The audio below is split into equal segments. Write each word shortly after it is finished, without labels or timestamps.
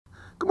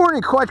Good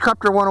morning,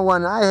 Quadcopter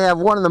 101. I have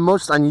one of the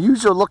most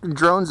unusual looking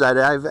drones that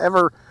I've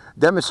ever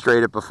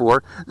demonstrated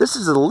before. This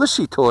is a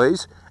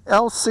Lishitoys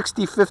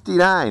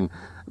L6059.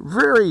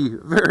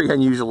 Very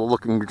unusual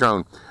looking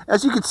drone.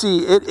 As you can see,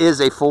 it is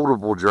a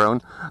foldable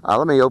drone.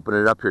 Let me open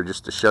it up here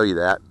just to show you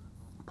that.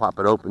 Pop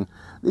it open.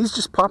 These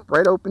just pop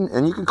right open,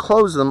 and you can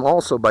close them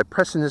also by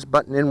pressing this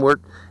button inward,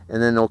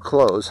 and then they'll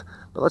close.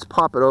 But let's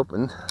pop it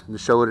open to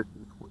show it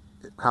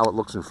how it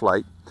looks in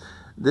flight.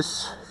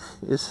 This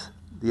is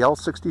the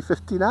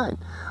L6059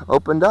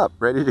 opened up,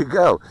 ready to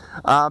go.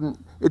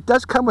 It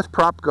does come with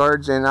prop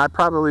guards, and I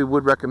probably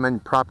would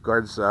recommend prop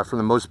guards for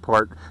the most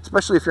part,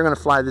 especially if you're going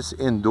to fly this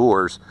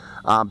indoors,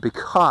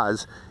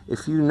 because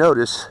if you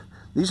notice,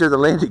 these are the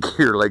landing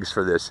gear legs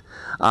for this.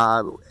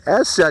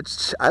 As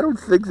such, I don't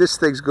think this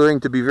thing's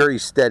going to be very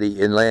steady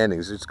in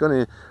landings. It's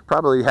going to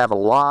probably have a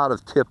lot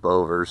of tip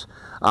overs.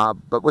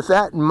 But with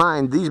that in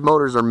mind, these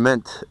motors are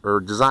meant or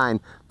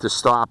designed to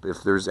stop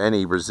if there's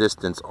any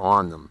resistance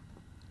on them.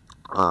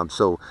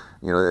 So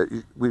you know,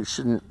 you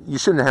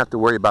shouldn't have to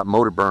worry about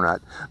motor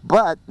burnout.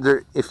 But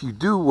if you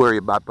do worry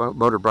about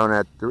motor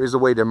burnout, there is a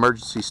way to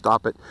emergency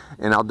stop it,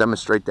 and I'll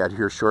demonstrate that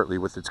here shortly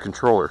with its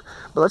controller.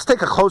 But let's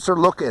take a closer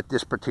look at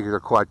this particular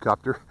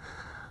quadcopter.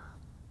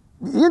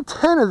 The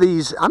intent of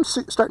these, I'm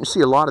starting to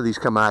see a lot of these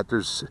come out.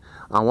 There's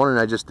one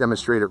that I just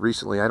demonstrated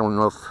recently. I don't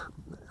know if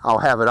I'll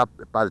have it up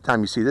by the time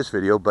you see this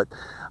video, but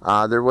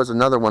there was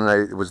another one.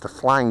 It was the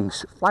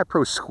Fly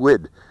Pro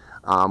Squid.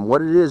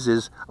 What it is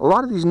a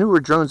lot of these newer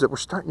drones that we're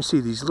starting to see,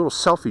 these are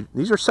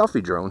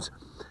selfie drones,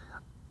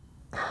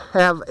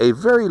 have a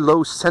very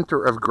low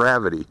center of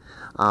gravity.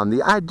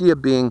 The idea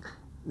being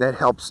that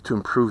helps to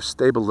improve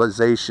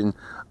stabilization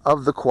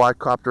of the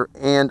quadcopter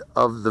and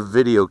of the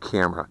video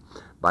camera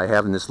by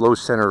having this low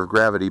center of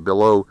gravity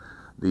below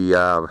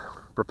the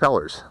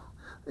propellers.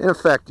 In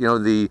effect, you know,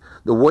 the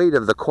weight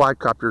of the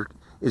quadcopter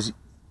is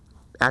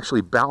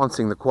actually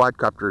balancing the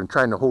quadcopter and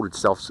trying to hold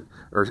itself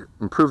or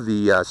improve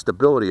the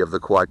stability of the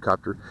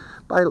quadcopter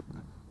by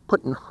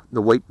putting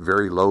the weight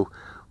very low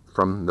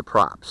from the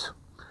props.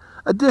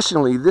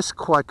 Additionally, this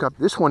quadcopter,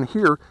 this one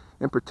here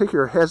in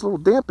particular, has little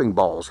damping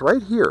balls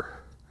right here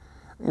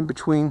in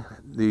between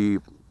the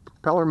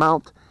propeller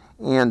mount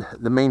and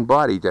the main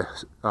body to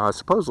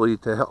supposedly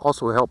to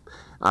also help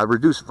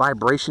reduce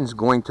vibrations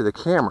going to the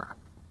camera.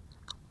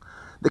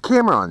 The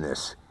camera on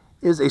this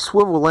is a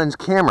swivel lens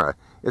camera.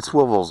 It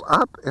swivels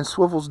up and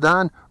swivels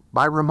down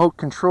by remote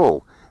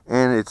control,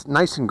 and it's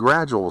nice and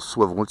gradual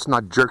swivel. It's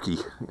not jerky.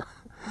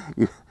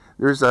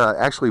 There's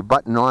actually a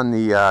button on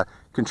the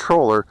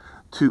controller,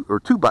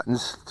 two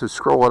buttons to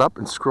scroll it up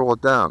and scroll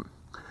it down.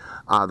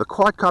 The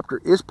quadcopter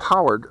is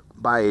powered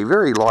by a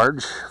very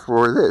large,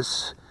 for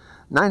this,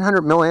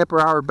 900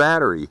 milliampere hour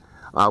battery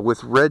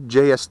with red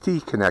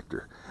JST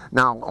connector.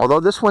 Now, although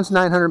this one's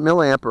 900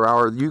 milliampere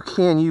hour, you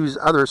can use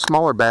other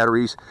smaller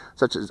batteries,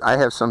 such as I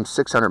have some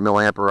 600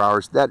 milliampere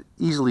hours that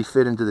easily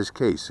fit into this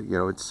case. You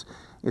know, it's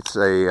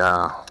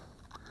a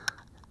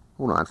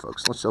hold on,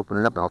 folks. Let's open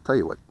it up, and I'll tell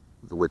you what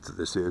the width of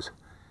this is.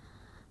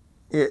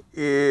 It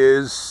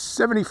is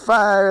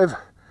 25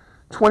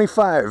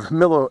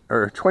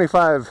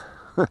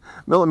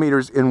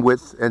 millimeters in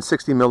width and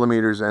 60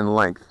 millimeters in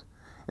length,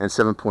 and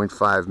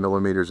 7.5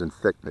 millimeters in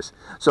thickness.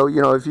 So,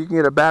 you know, if you can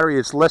get a battery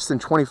that's less than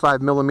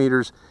 25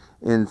 millimeters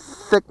in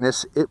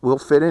thickness, it will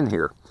fit in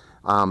here.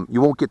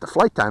 You won't get the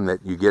flight time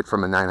that you get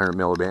from a 900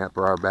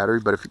 milliampere hour battery,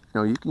 but if you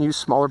know, you can use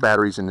smaller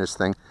batteries in this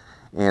thing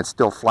and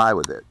still fly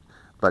with it.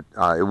 But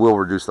it will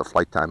reduce the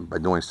flight time by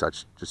doing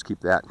such. Just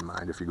keep that in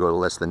mind if you go to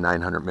less than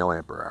 900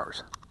 milliampere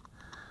hours.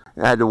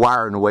 I had to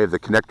wire in the way of the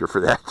connector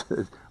for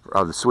that,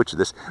 of the switch of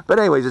this. But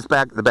anyways, it's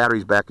back. The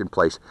battery's back in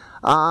place.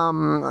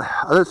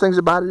 Other things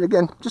about it,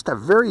 again, just a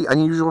very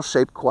unusual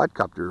shaped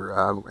quadcopter.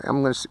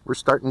 We're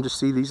starting to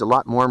see these a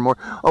lot more and more.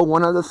 Oh,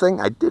 one other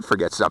thing, I did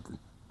forget something.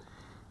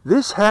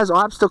 This has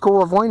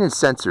obstacle avoidance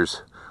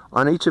sensors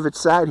on each of its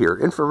side here,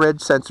 infrared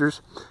sensors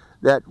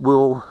that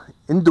will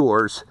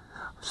indoors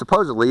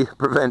supposedly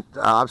prevent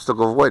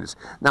obstacle avoidance.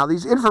 Now,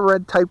 these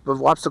infrared type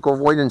of obstacle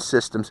avoidance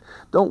systems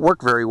don't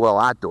work very well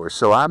outdoors,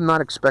 so I'm not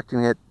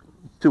expecting it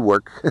to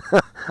work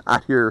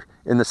out here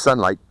in the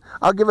sunlight.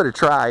 I'll give it a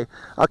try.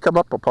 I'll come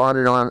up upon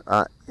it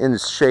in the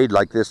shade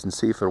like this and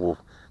see if it will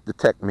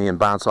detect me and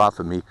bounce off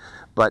of me.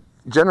 But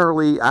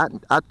generally,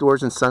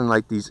 outdoors in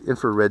sunlight, these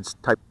infrared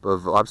type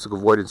of obstacle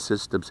avoidance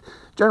systems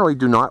generally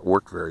do not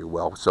work very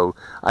well, so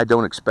I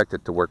don't expect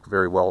it to work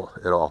very well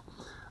at all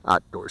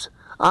outdoors.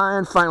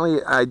 And finally,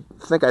 I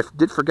think I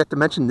did forget to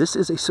mention, this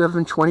is a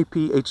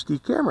 720p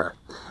HD camera.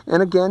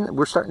 And again,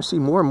 we're starting to see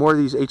more and more of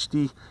these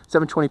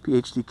 720p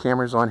HD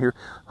cameras on here.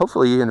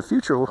 Hopefully in the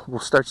future, we'll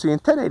start seeing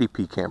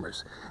 1080p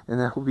cameras. And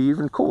that will be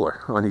even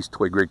cooler on these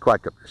toy-grade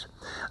quadcopters.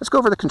 Let's go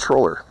over the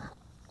controller.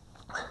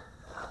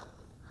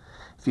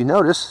 If you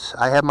notice,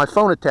 I have my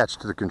phone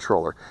attached to the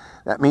controller.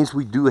 That means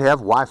we do have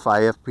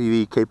Wi-Fi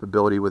FPV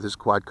capability with this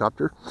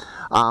quadcopter.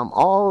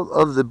 All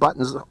of the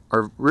buttons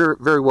are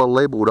very well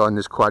labeled on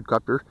this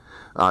quadcopter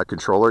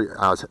controller.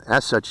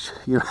 As such,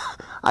 you know,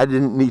 I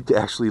didn't need to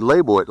actually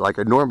label it like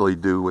I normally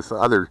do with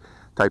other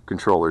type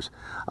controllers.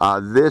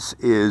 This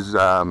is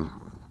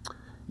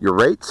your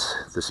rates,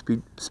 the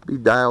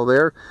speed dial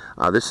there.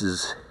 This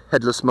is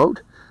headless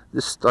mode.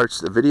 This starts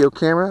the video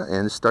camera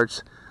and this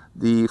starts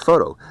the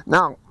photo.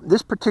 Now,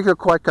 this particular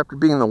quadcopter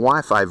being the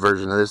Wi-Fi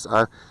version of this,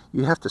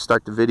 you have to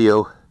start the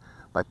video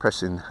by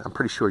pressing, I'm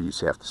pretty sure you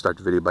have to start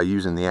the video by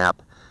using the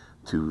app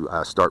to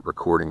start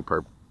recording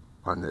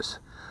on this.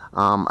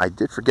 I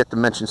did forget to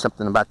mention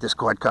something about this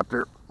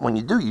quadcopter. When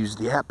you do use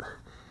the app,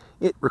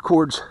 it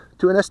records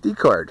to an SD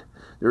card.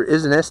 There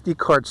is an SD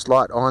card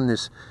slot on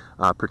this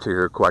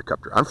particular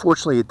quadcopter.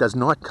 Unfortunately, it does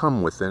not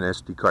come with an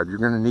SD card. You're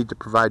going to need to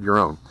provide your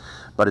own,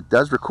 but it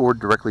does record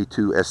directly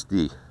to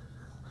SD.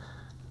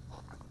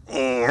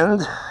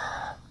 And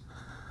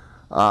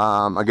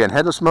again,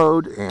 headless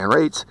mode and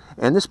rates,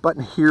 and this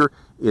button here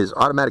is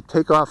automatic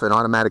takeoff and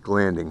automatic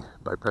landing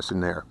by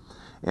pressing there.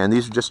 And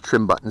these are just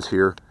trim buttons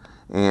here,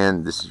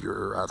 and this is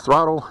your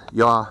throttle,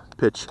 yaw,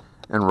 pitch,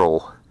 and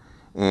roll.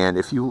 And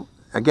if you,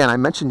 again, I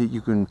mentioned that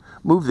you can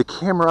move the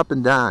camera up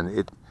and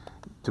down.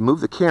 To move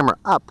the camera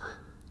up,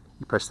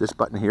 you press this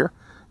button here,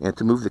 and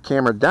to move the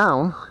camera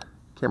down,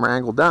 camera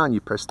angle down,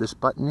 you press this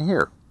button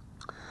here.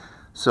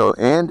 So,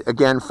 and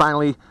again,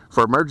 finally,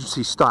 for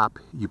emergency stop,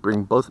 you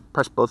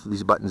press both of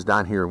these buttons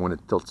down here when it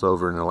tilts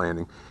over in the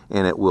landing,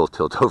 and it will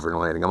tilt over in the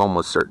landing. I'm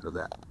almost certain of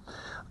that.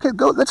 Okay,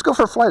 let's go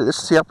for a flight of this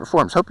and see how it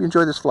performs. Hope you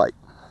enjoy this flight.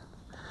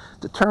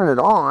 To turn it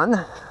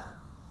on,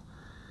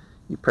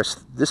 you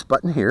press this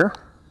button here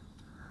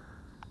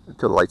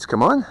until the lights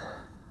come on,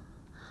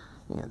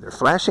 and they're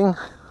flashing.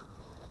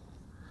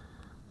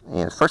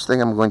 And first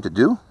thing I'm going to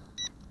do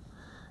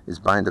is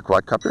bind the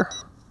quadcopter,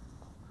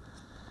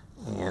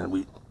 and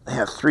we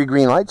have 3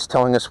 green lights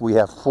telling us we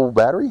have full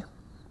battery.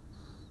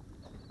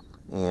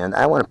 And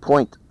I want to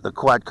point the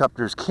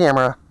quadcopter's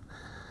camera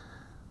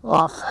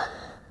off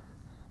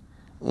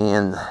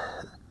in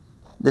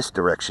this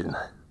direction.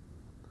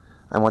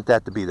 I want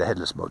that to be the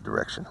headless mode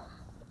direction.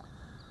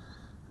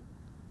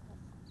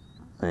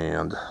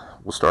 And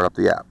we'll start up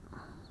the app.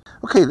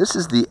 Okay, this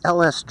is the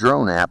LS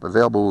Drone app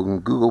available in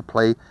Google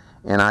Play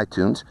and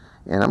iTunes.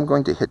 And I'm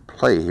going to hit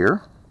play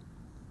here.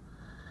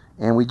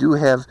 And we do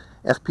have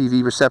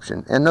FPV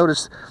reception. And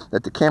notice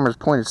that the camera is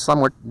pointed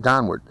somewhat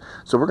downward.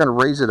 So we're going to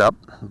raise it up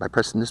by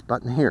pressing this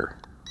button here.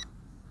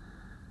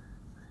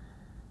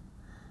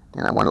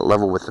 And I want it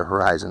level with the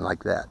horizon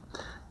like that.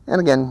 And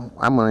again,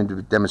 I'm going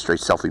to demonstrate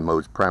selfie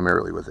modes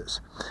primarily with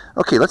this.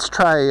 Okay, let's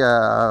try,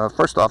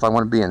 first off, I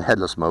want to be in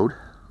headless mode.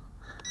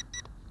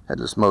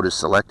 Headless mode is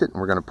selected,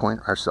 and we're going to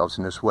point ourselves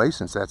in this way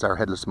since that's our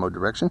headless mode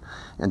direction.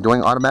 And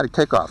doing automatic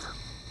takeoff.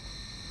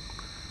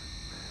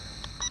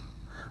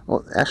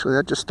 Well, actually,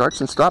 that just starts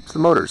and stops the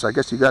motors. I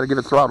guess you got to give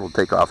it throttle to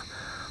take off.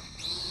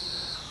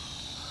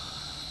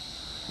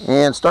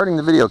 And starting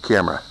the video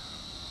camera.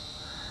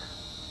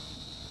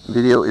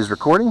 Video is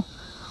recording.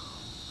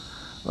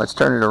 Let's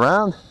turn it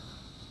around.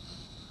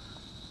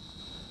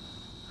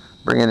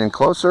 Bring it in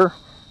closer.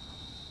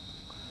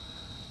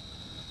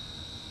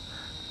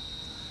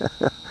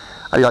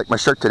 How do you like my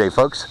shirt today,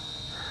 folks?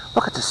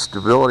 Look at the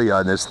stability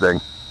on this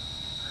thing.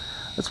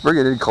 Let's bring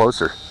it in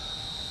closer.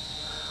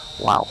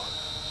 Wow.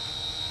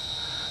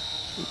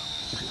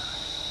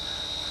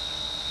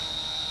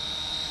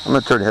 I'm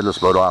going to turn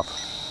headless mode off.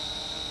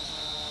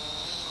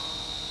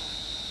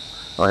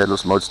 Oh,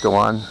 headless mode's still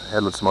on.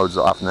 Headless mode's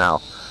off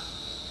now.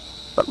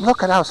 But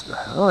look at how,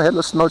 oh,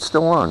 headless mode's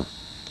still on.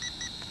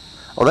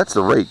 Oh, that's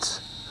the rates.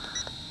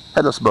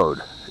 Headless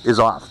mode is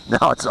off.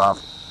 Now it's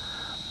off.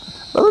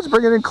 But let's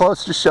bring it in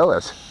close to show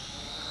us.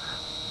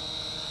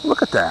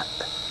 Look at that.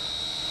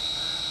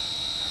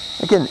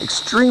 Again,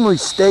 extremely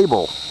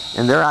stable.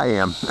 And there I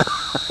am.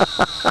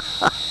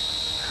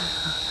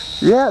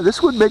 Yeah,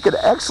 this would make an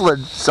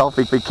excellent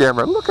selfie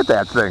camera. Look at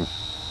that thing.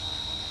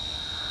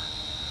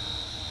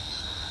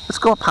 Let's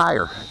go up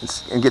higher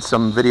and get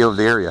some video of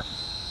the area.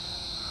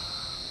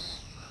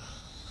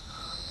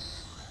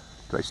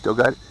 Do I still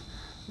got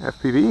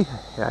FPV?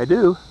 Yeah, I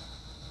do.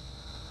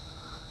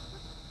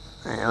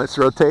 And let's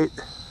rotate.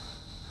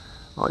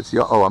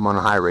 Oh, I'm on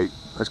a high rate.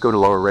 Let's go to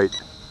lower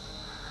rate.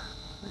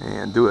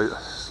 And do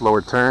a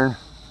slower turn.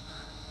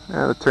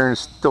 Now the turn is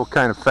still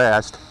kind of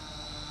fast.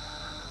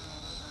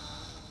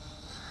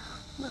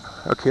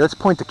 Okay, let's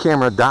point the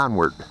camera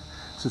downward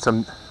since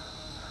I'm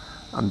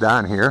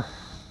down here.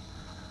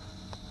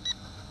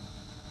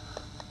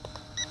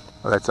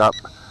 Oh, that's up.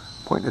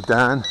 Point it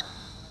down.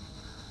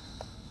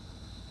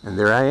 And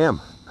there I am.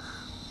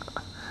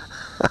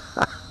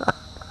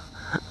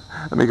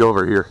 Let me go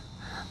over here.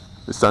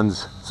 The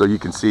sun's so you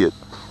can see it.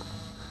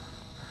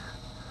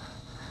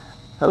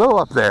 Hello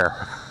up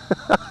there.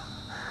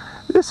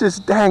 This is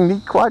dang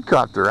neat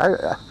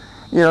quadcopter.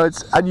 You know,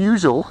 it's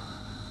unusual.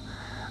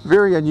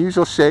 Very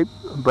unusual shape,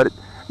 but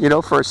you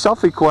know, for a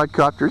selfie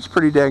quadcopter, it's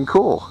pretty dang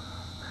cool.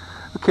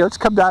 Okay, let's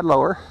come down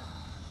lower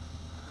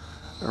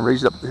and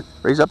raise up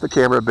the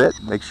camera a bit.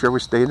 Make sure we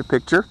stay in the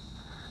picture,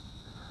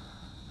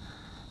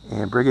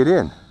 and bring it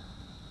in.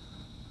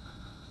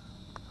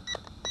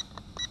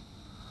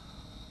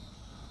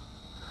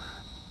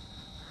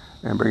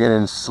 And bring it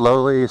in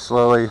slowly,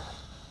 slowly.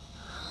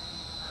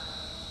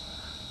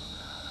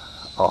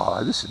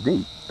 Oh, this is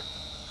neat.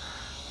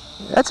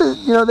 That's a,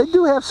 you know, they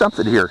do have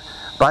something here.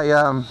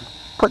 By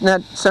putting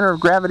that center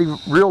of gravity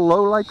real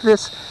low like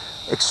this,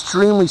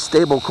 extremely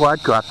stable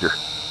quadcopter.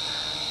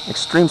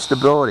 Extreme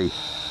stability.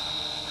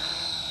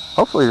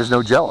 Hopefully there's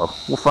no jello.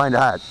 We'll find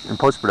out in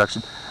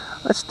post-production.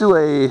 Let's do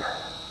a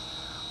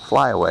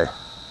flyaway.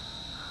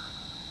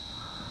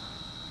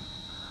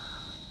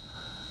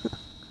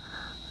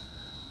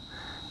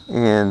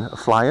 And a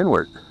fly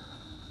inward.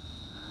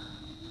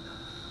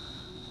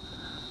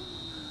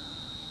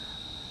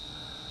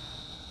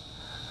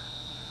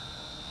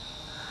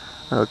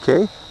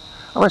 Okay,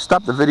 I'm going to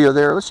stop the video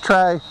there. Let's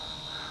try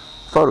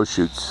photo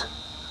shoots.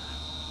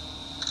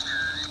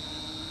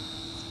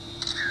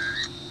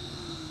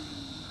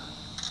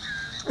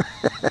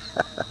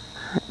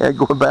 And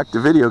going back to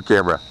video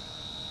camera.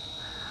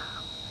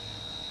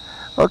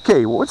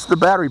 Okay, what's the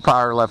battery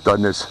power left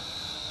on this?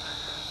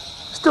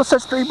 Still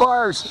says 3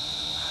 bars.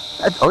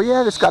 Oh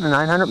yeah, it's got a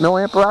 900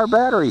 milliampere hour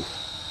battery.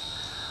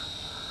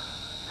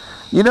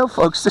 You know,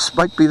 folks, this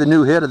might be the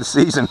new hit of the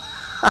season.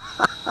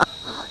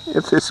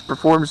 If this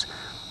performs,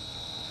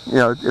 you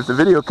know, if the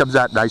video comes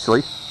out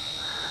nicely,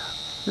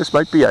 this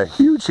might be a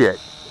huge hit.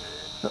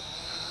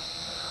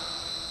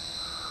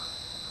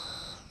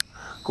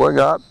 Going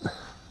up,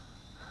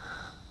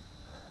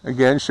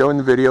 again, showing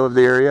the video of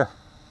the area.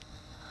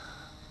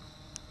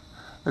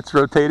 Let's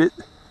rotate it.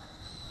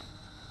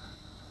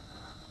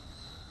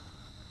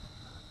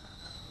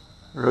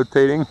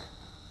 Rotating.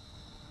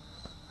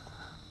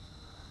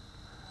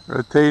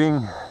 Rotating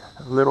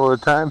a little at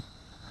a time.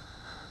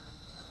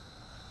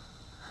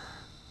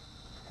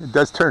 It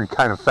does turn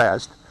kind of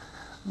fast.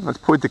 Let's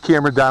point the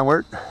camera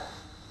downward.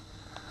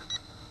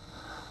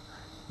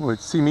 You would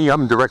see me,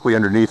 I'm directly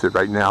underneath it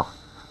right now.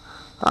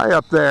 Hi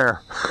up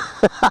there.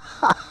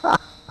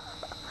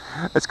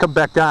 Let's come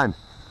back down.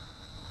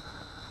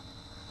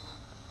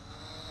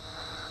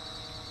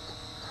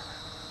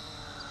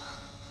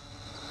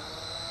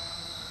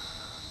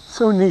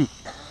 So neat.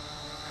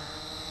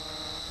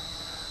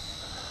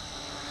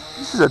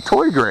 This is a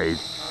toy grade,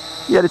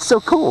 yet it's so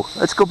cool.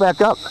 Let's go back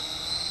up.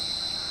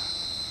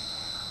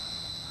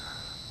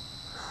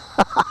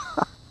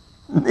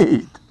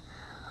 Neat.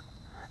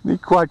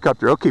 Neat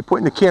quadcopter. Okay,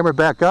 pointing the camera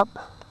back up.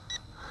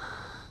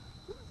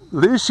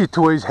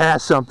 Lishitoys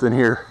has something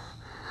here.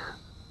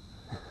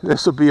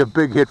 This will be a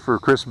big hit for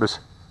Christmas.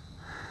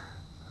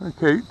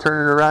 Okay,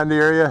 turning around the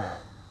area.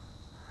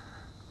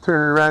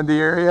 Turning around the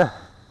area.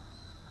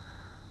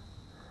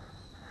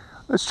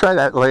 Let's try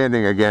that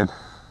landing again.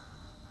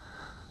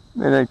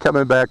 And then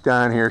coming back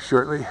down here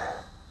shortly.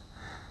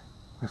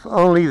 If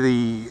only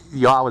the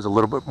yaw was a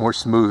little bit more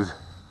smooth.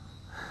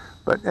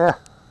 But yeah.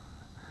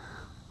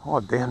 Oh,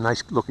 damn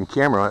nice looking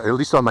camera. At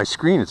least on my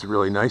screen it's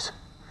really nice.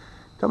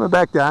 Coming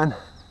back down.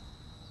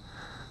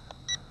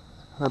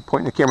 I'm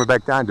pointing the camera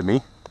back down to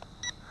me.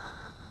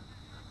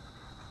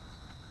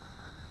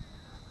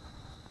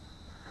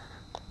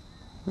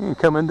 And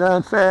coming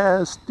down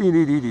fast.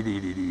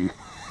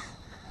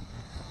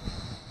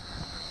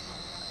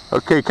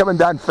 Okay, coming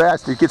down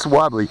fast, it gets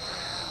wobbly.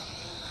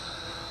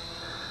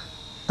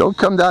 Don't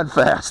come down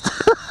fast.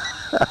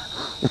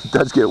 It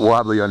does get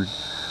wobbly on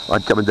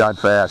coming down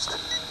fast.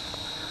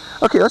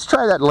 Okay, let's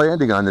try that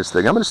landing on this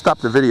thing. I'm going to stop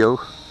the video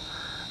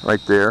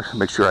right there,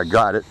 make sure I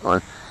got it on.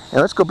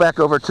 And let's go back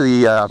over to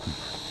the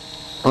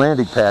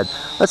landing pad.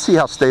 Let's see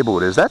how stable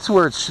it is. That's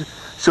where its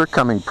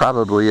shortcoming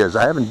probably is.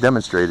 I haven't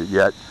demonstrated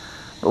yet,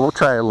 but we'll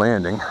try a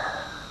landing.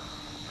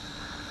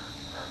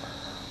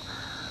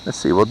 Let's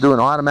see, we'll do an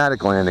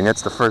automatic landing.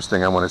 That's the first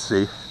thing I want to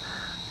see.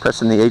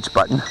 Pressing the H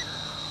button.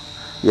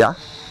 Yeah,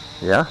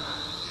 yeah.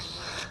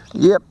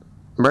 Yep,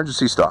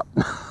 emergency stop.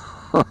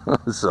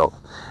 So,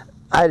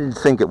 I didn't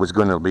think it was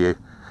going to be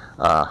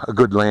a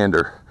good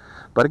lander.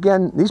 But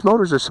again, these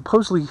motors are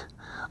supposedly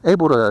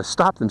able to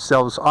stop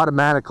themselves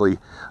automatically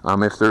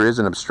if there is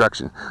an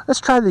obstruction. Let's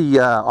try the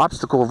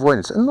obstacle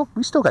avoidance. And look,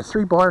 we still got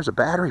 3 bars of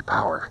battery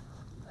power.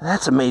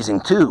 That's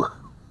amazing too.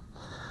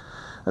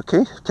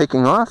 Okay,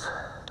 taking off.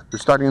 We're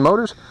starting the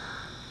motors.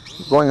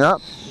 Going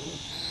up.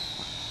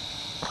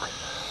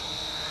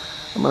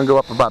 I'm going to go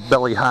up about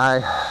belly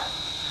high.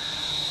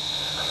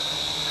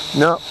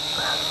 No.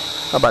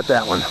 How about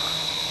that one?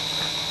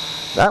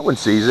 That one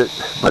sees it,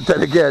 but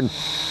then again,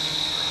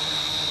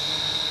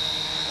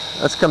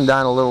 let's come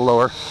down a little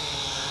lower.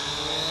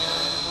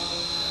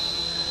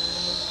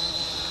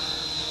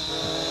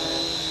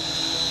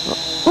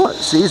 Oh,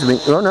 it sees me.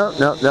 Oh, no,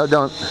 no, no,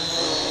 don't.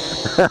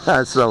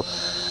 So,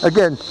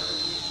 again,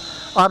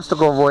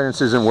 obstacle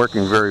avoidance isn't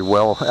working very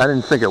well. I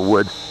didn't think it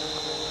would.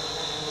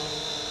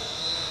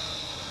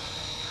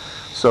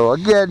 So,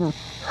 again,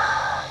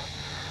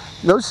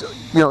 those,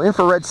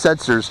 infrared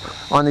sensors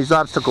on these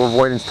obstacle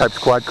avoidance types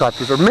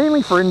quadcopters are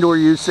mainly for indoor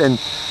use and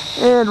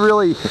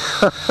really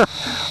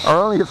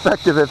are only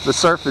effective if the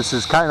surface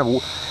is kind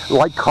of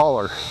light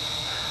color.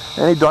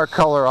 Any dark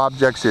color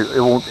objects it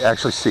won't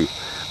actually see.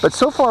 But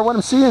so far what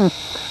I'm seeing,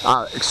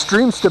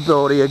 extreme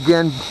stability,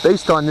 again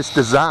based on this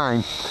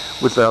design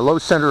with a low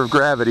center of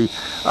gravity.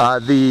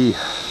 The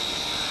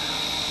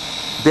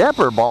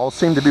damper balls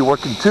seem to be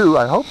working too.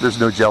 I hope there's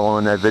no jello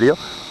in that video.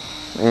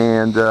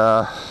 And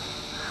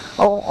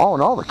all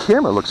in all, the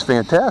camera looks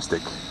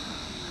fantastic.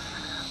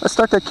 Let's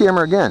start that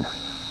camera again.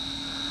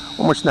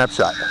 One more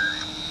snapshot.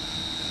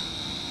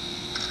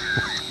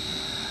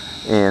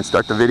 And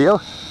start the video.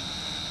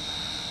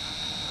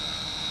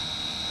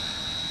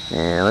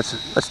 And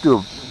let's do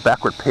a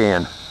backward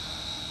pan.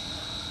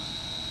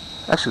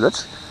 Actually,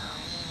 let's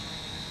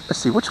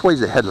see, which way is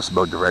the headless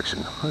mode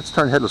direction? Let's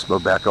turn headless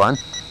mode back on.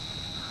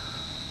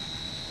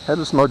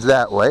 Headless mode's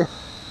that way.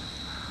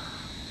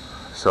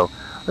 So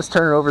let's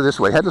turn it over this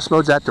way. Headless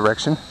mode's that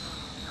direction.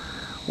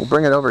 We'll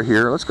bring it over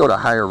here. Let's go to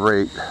higher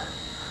rate.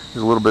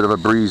 There's a little bit of a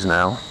breeze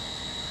now.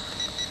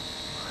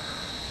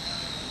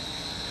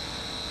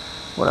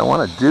 What I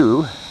want to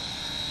do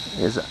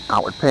is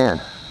outward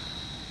pan.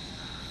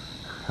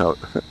 Oh.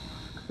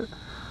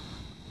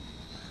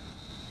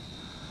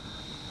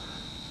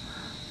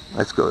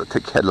 Let's go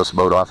take headless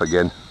mode off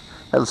again.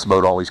 Headless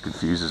mode always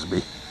confuses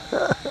me.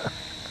 But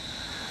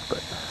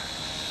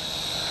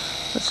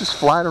let's just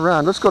fly it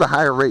around. Let's go to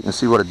higher rate and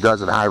see what it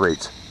does at high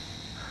rates.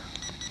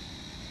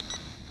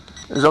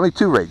 There's only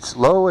 2 rates,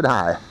 low and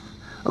high.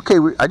 Okay,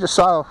 I just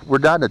saw we're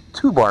down to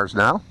 2 bars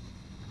now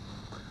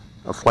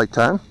of flight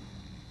time.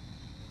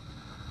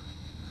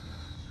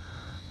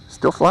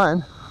 Still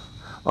flying.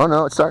 Oh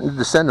no, it's starting to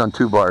descend on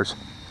 2 bars.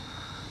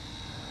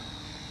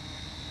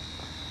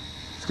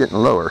 It's getting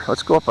lower.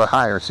 Let's go up a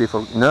higher and see if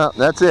it'll... No,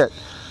 that's it.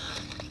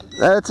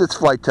 That's its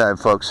flight time,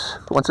 folks.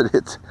 Once it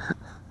hits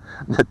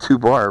the 2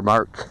 bar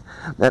mark,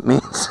 that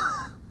means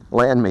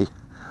land me.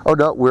 Oh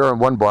no, we're on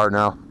 1 bar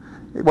now.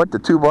 It went to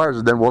 2 bars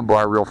and then 1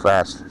 bar real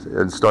fast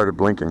and started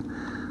blinking.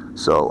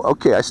 So,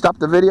 okay, I stopped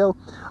the video.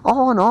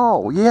 All in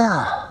all,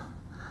 yeah,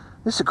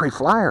 this is a great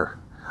flyer.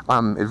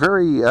 A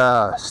very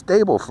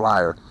stable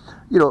flyer.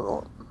 You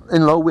know,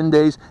 in low wind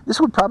days,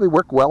 this would probably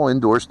work well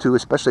indoors too,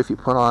 especially if you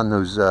put on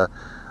those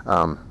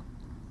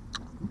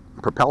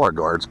propeller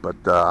guards. But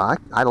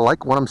I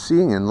like what I'm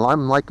seeing, and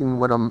I'm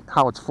liking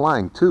how it's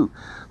flying too.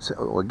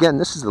 So again,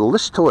 this is the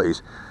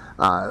Lishitoys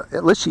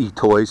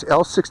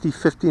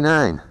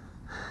L6059.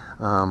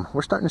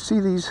 We're starting to see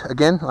these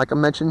again, like I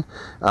mentioned,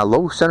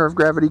 low center of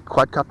gravity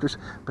quadcopters,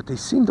 but they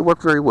seem to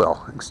work very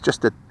well. It's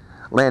just that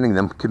landing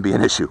them can be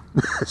an issue.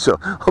 So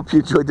hope you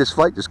enjoyed this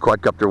flight. This is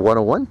Quadcopter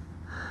 101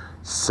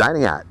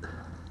 signing out.